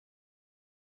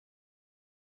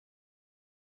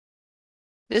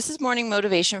This is Morning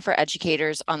Motivation for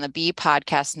Educators on the Bee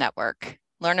Podcast Network.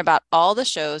 Learn about all the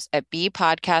shows at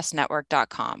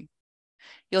beepodcastnetwork.com.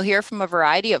 You'll hear from a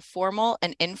variety of formal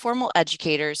and informal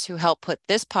educators who help put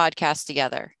this podcast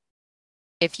together.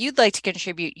 If you'd like to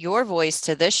contribute your voice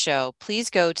to this show, please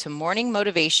go to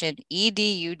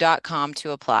morningmotivationedu.com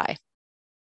to apply.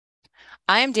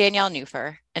 I am Danielle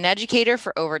Nuhfer, an educator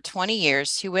for over 20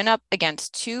 years who went up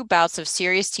against 2 bouts of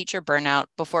serious teacher burnout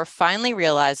before finally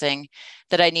realizing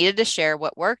that I needed to share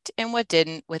what worked and what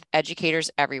didn't with educators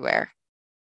everywhere.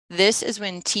 This is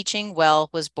when Teaching Well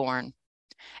was born.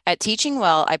 At Teaching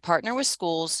Well, I partner with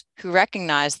schools who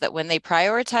recognize that when they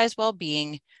prioritize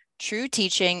well-being, true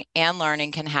teaching and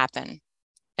learning can happen.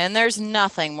 And there's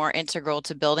nothing more integral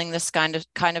to building this kind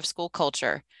of school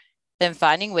culture than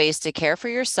finding ways to care for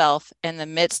yourself in the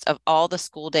midst of all the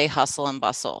school day hustle and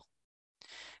bustle.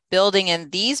 Building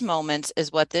in these moments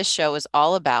is what this show is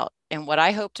all about and what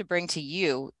I hope to bring to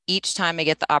you each time I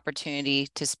get the opportunity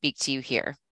to speak to you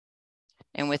here.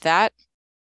 And with that,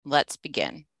 let's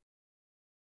begin.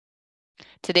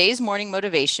 Today's morning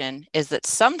motivation is that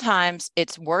sometimes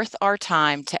it's worth our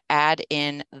time to add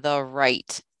in the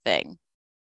right thing.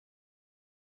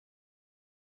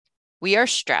 We are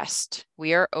stressed.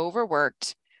 We are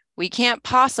overworked. We can't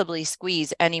possibly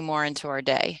squeeze any more into our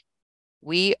day.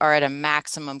 We are at a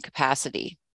maximum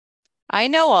capacity. I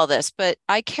know all this, but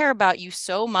I care about you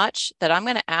so much that I'm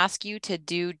going to ask you to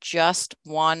do just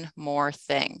one more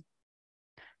thing.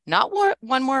 Not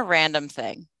one more random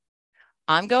thing.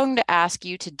 I'm going to ask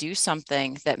you to do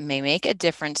something that may make a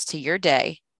difference to your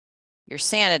day, your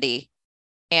sanity,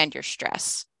 and your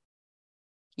stress.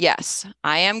 Yes,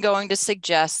 I am going to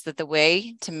suggest that the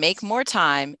way to make more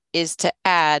time is to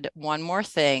add one more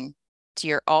thing to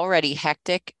your already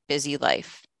hectic, busy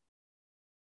life.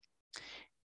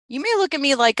 You may look at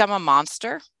me like I'm a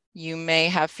monster. You may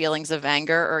have feelings of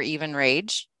anger or even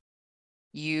rage.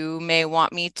 You may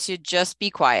want me to just be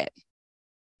quiet,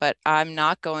 but I'm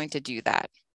not going to do that.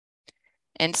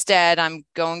 Instead, I'm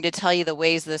going to tell you the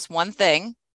ways this one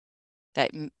thing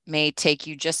that may take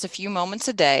you just a few moments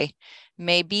a day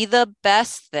may be the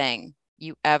best thing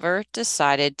you ever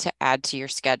decided to add to your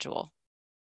schedule.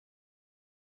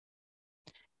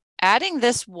 Adding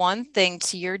this one thing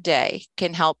to your day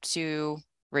can help to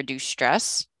reduce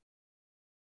stress,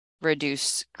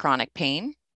 reduce chronic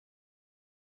pain,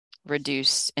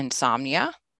 reduce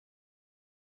insomnia,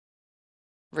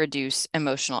 reduce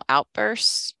emotional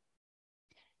outbursts,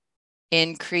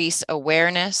 increase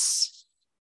awareness,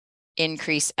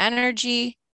 increase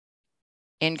energy,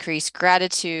 increase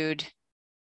gratitude,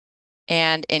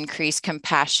 and increase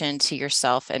compassion to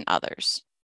yourself and others.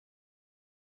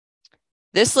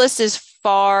 This list is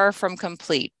far from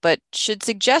complete, but should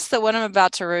suggest that what I'm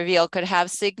about to reveal could have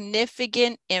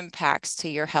significant impacts to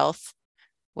your health,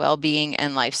 well-being,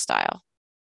 and lifestyle.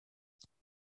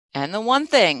 And the one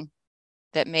thing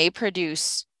that may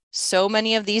produce so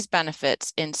many of these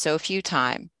benefits in so few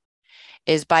time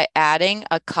is by adding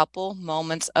a couple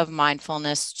moments of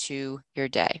mindfulness to your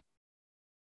day.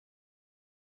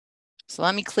 So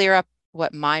let me clear up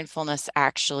what mindfulness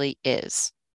actually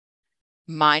is.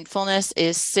 Mindfulness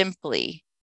is simply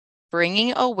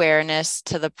bringing awareness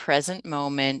to the present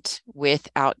moment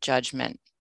without judgment.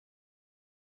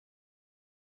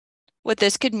 What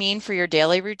this could mean for your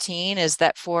daily routine is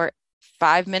that for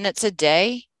 5 minutes a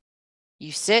day,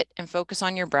 you sit and focus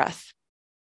on your breath.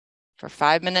 For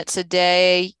 5 minutes a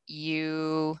day,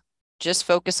 you just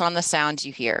focus on the sounds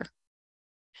you hear.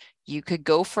 You could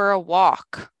go for a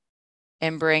walk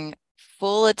and bring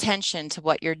full attention to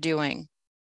what you're doing.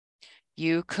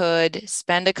 You could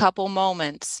spend a couple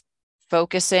moments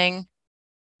focusing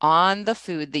on the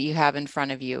food that you have in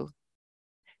front of you.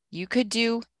 You could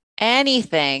do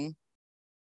anything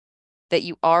that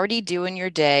you already do in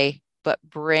your day, but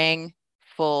bring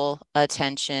full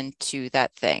attention to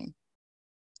that thing.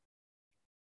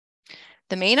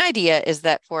 The main idea is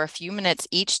that for a few minutes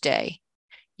each day,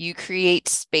 you create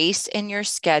space in your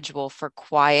schedule for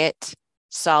quiet,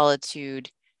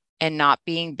 solitude, and not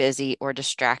being busy or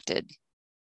distracted.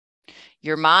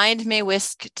 Your mind may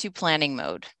whisk to planning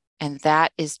mode, and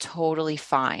that is totally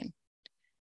fine.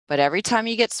 But every time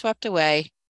you get swept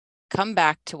away, come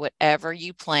back to whatever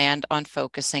you planned on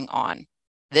focusing on.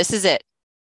 This is it.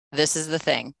 This is the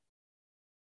thing.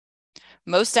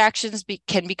 Most actions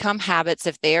can become habits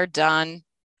if they are done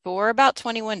for about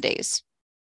 21 days.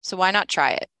 So why not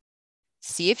try it?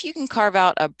 See if you can carve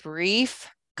out a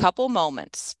brief couple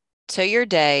moments to your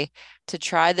day to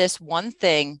try this one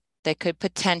thing that could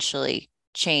potentially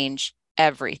change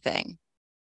everything.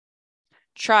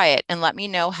 Try it and let me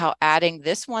know how adding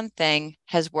this one thing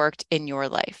has worked in your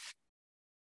life.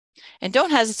 And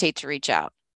don't hesitate to reach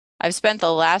out. I've spent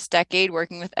the last decade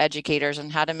working with educators on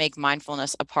how to make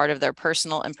mindfulness a part of their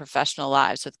personal and professional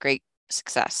lives with great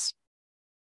success.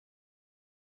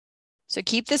 So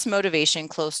keep this motivation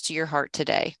close to your heart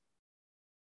today.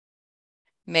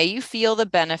 May you feel the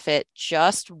benefit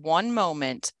just one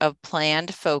moment of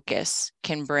planned focus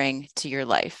can bring to your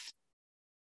life.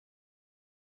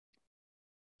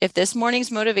 If this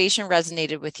morning's motivation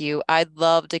resonated with you, I'd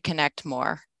love to connect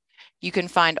more. You can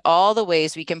find all the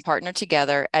ways we can partner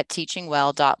together at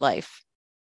teachingwell.life.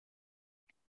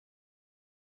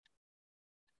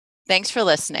 Thanks for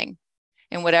listening.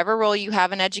 In whatever role you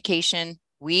have in education,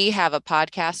 we have a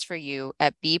podcast for you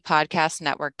at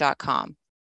bpodcastnetwork.com.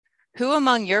 Who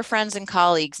among your friends and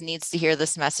colleagues needs to hear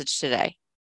this message today?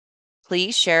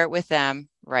 Please share it with them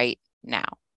right now.